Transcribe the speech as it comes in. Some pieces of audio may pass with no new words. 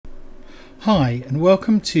Hi and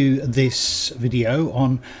welcome to this video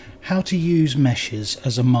on how to use meshes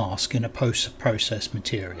as a mask in a post-process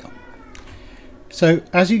material. So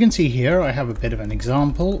as you can see here, I have a bit of an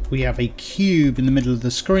example. We have a cube in the middle of the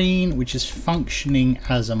screen which is functioning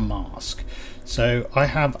as a mask. So I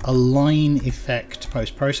have a line effect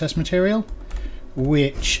post-process material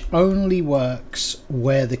which only works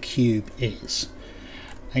where the cube is.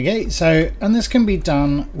 Okay, so and this can be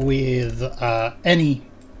done with any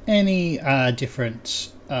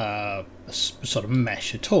different sort of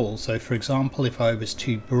mesh at all. So for example, if I was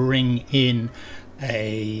to bring in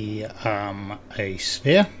a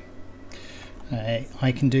sphere,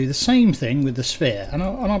 I can do the same thing with the sphere, and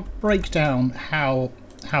I'll break down how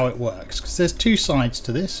it works, because there's two sides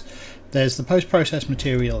to this. There's the post-process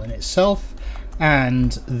material in itself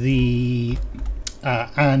and the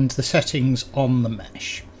settings on the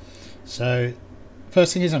mesh. So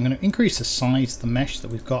first thing is I'm going to increase the size of the mesh that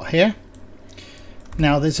we've got here.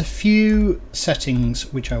 Now there's a few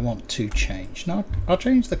settings which I want to change. Now I'll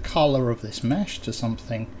change the color of this mesh to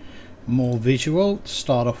something more visual to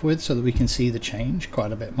start off with, so that we can see the change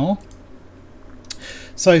quite a bit more.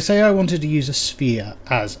 So say I wanted to use a sphere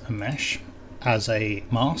as a mesh, as a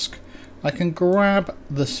mask, I can grab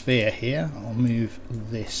the sphere here. I'll move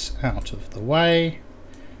this out of the way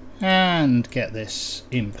and get this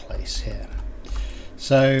in place here.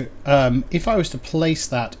 So if I was to place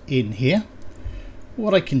that in here,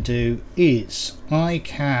 what I can do is I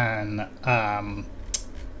can so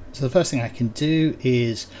the first thing I can do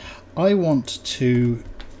is I want to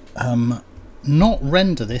not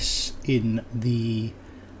render this in the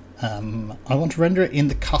I want to render it in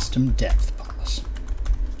the custom depth pass.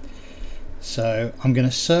 So I'm going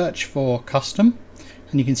to search for custom,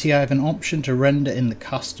 and you can see I have an option to render in the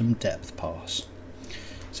custom depth pass.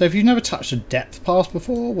 So if you've never touched a depth pass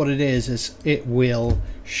before, what it is it will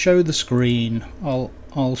show the screen.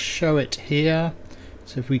 I'll show it here.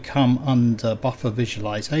 So if we come under buffer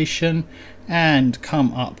visualization and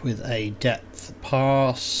come up with a depth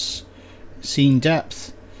pass, scene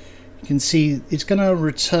depth, you can see it's going to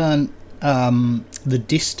return the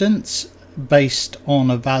distance based on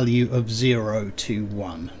a value of 0 to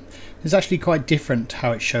 1. It's actually quite different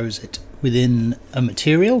how it shows it within a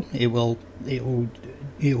material. It will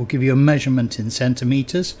give you a measurement in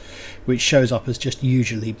centimeters, which shows up as just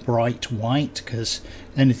usually bright white, because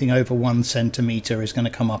anything over 1 centimeter is going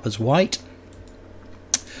to come up as white.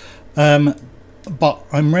 But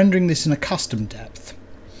I'm rendering this in a custom depth,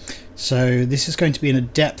 so this is going to be in a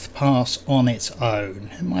depth pass on its own.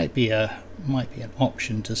 It might be an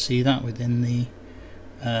option to see that within the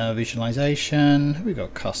visualization. We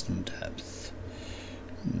got custom depth.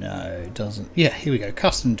 No, it doesn't. Yeah, here we go,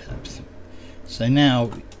 custom depth. So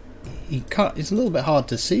now it's a little bit hard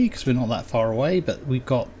to see because we're not that far away, but we've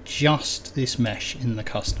got just this mesh in the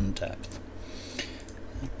custom depth.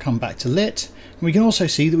 Come back to lit, and we can also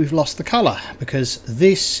see that we've lost the color, because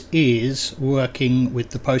this is working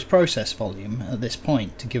with the post-process volume at this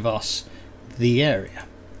point to give us the area.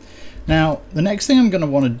 Now the next thing I'm going to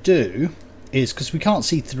want to do is, because we can't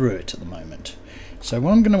see through it at the moment, so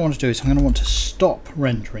what I'm going to want to do is I'm going to want to stop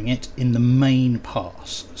rendering it in the main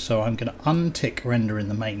pass. So I'm going to untick render in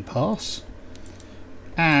the main pass,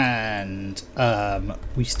 and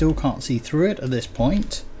we still can't see through it at this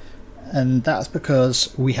point, and that's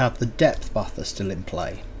because we have the depth buffer still in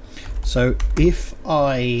play. So if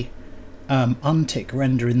I untick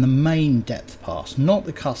render in the main depth pass, not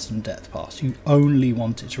the custom depth pass, you only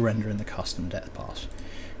want it to render in the custom depth pass,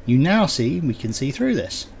 you now see we can see through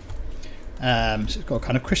this. So it's got a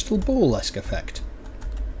kind of crystal ball-esque effect.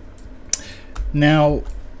 Now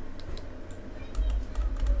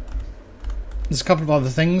there's a couple of other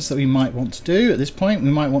things that we might want to do at this point. We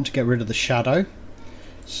might want to get rid of the shadow.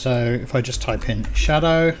 So if I just type in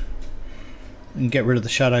shadow and get rid of the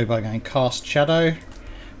shadow by going cast shadow,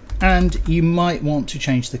 and you might want to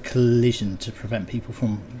change the collision to prevent people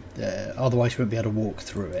from otherwise you won't be able to walk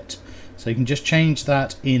through it. So you can just change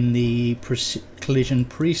that in the collision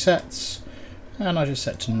presets, and I just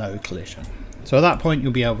set to no collision. So at that point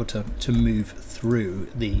you'll be able to move through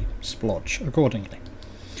the splodge accordingly.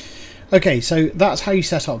 Okay, so that's how you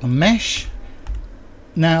set up the mesh.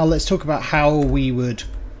 Now let's talk about how we would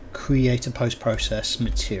create a post-process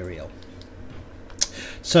material.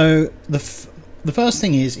 So the first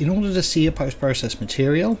thing is, in order to see a post-process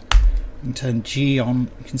material, you can turn G on.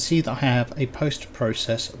 You can see that I have a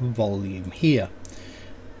post-process volume here,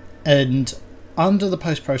 and under the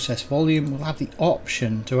post-process volume we'll have the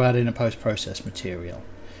option to add in a post-process material,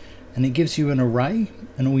 and it gives you an array,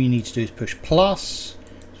 and all you need to do is push plus,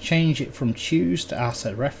 change it from choose to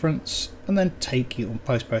asset reference, and then take your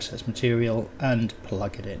post-process material and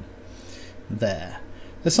plug it in there.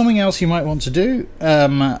 There's something else you might want to do.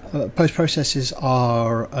 Post-processes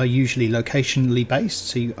are usually locationally based,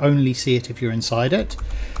 so you only see it if you're inside it.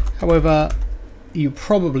 However, you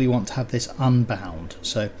probably want to have this unbound.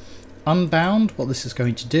 So unbound, what this is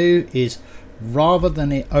going to do is, rather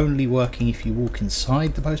than it only working if you walk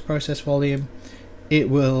inside the post-process volume, it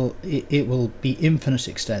will be infinite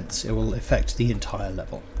extents. It will affect the entire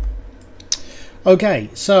level. Okay,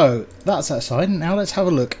 so that's that side. Now let's have a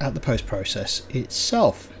look at the post-process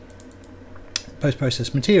itself.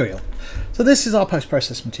 Post-process material. So this is our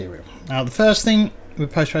post-process material. Now the first thing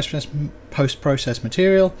with post-process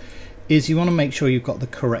material is you want to make sure you've got the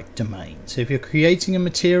correct domain. So if you're creating a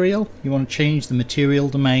material, you want to change the material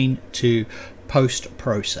domain to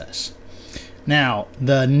post-process. Now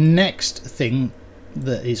the next thing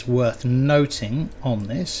that is worth noting on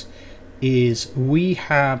this is we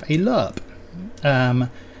have a lerp.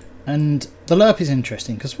 And the lerp is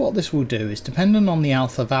interesting because what this will do is, depending on the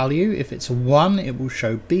alpha value, if it's a 1 it will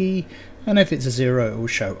show B, and if it's a 0 it will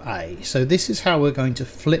show A. So this is how we're going to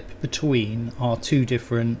flip between our two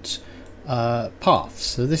different paths.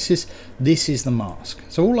 So this is the mask.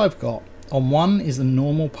 So all I've got on one is the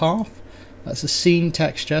normal path. That's a scene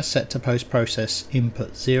texture set to post-process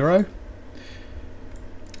input 0,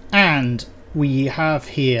 and we have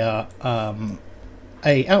here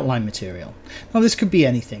a outline material. Now this could be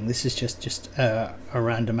anything. This is just a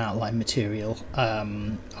random outline material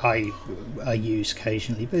I use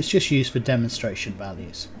occasionally, but it's just used for demonstration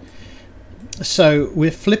values. So we're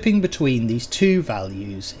flipping between these two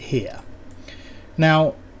values here.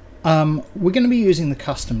 Now we're going to be using the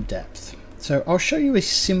custom depth. So I'll show you a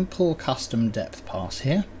simple custom depth pass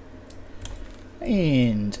here.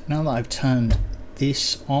 And now that I've turned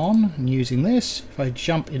this on and using this, if I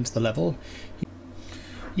jump into the level,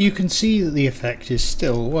 you can see that the effect is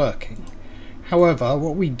still working. However,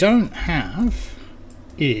 what we don't have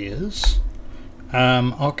is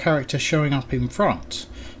our character showing up in front.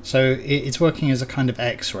 So it's working as a kind of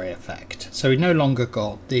X-ray effect. So we no longer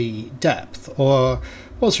got the depth, or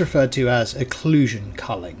what's referred to as occlusion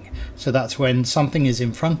culling. So that's when something is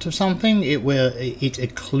in front of something, it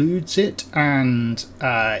occludes it, and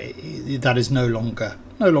that is no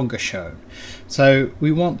longer shown. So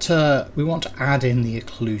we want to add in the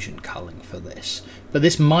occlusion culling for this. But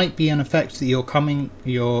this might be an effect that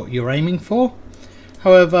you're aiming for.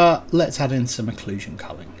 However, let's add in some occlusion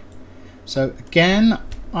culling. So again,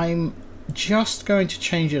 I'm just going to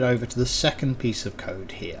change it over to the second piece of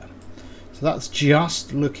code here. So that's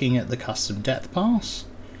just looking at the custom depth pass.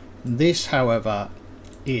 This, however,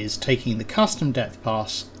 is taking the custom depth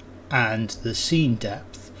pass and the scene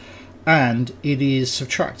depth, and it is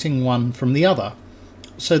subtracting one from the other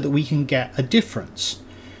so that we can get a difference.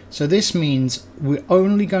 So this means we're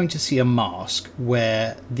only going to see a mask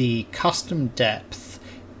where the custom depth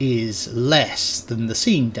is less than the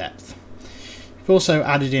scene depth. We've also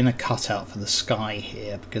added in a cutout for the sky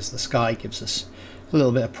here because the sky gives us a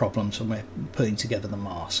little bit of problems when we're putting together the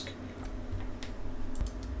mask.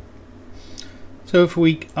 So if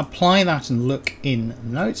we apply that and look in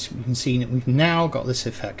notes, we can see that we've now got this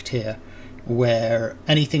effect here where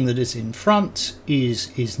anything that is in front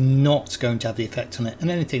is not going to have the effect on it, and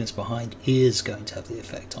anything that's behind is going to have the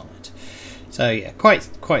effect on it. So yeah,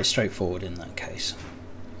 quite straightforward in that case.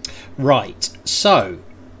 Right, so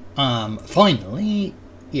finally,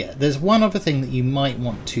 yeah, there's one other thing that you might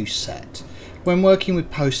want to set. When working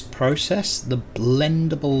with post-process, the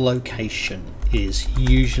blendable location is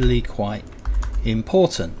usually quite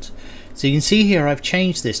important. So you can see here I've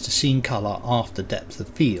changed this to scene color after depth of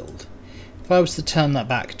field. If I was to turn that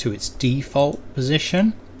back to its default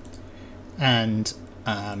position and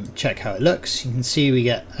check how it looks, you can see we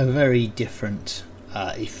get a very different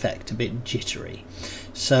effect, a bit jittery.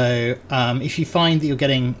 So if you find that you're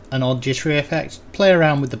getting an odd jittery effect, play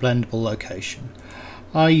around with the blendable location.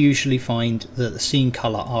 I usually find that the scene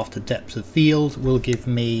color after depth of field will give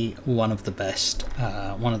me one of the best,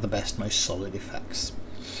 most solid effects.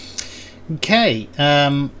 Okay,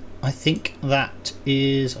 I think that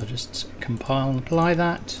is, I'll just compile and apply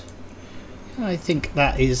that. I think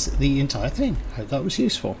that is the entire thing. Hope that was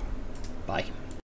useful. Bye.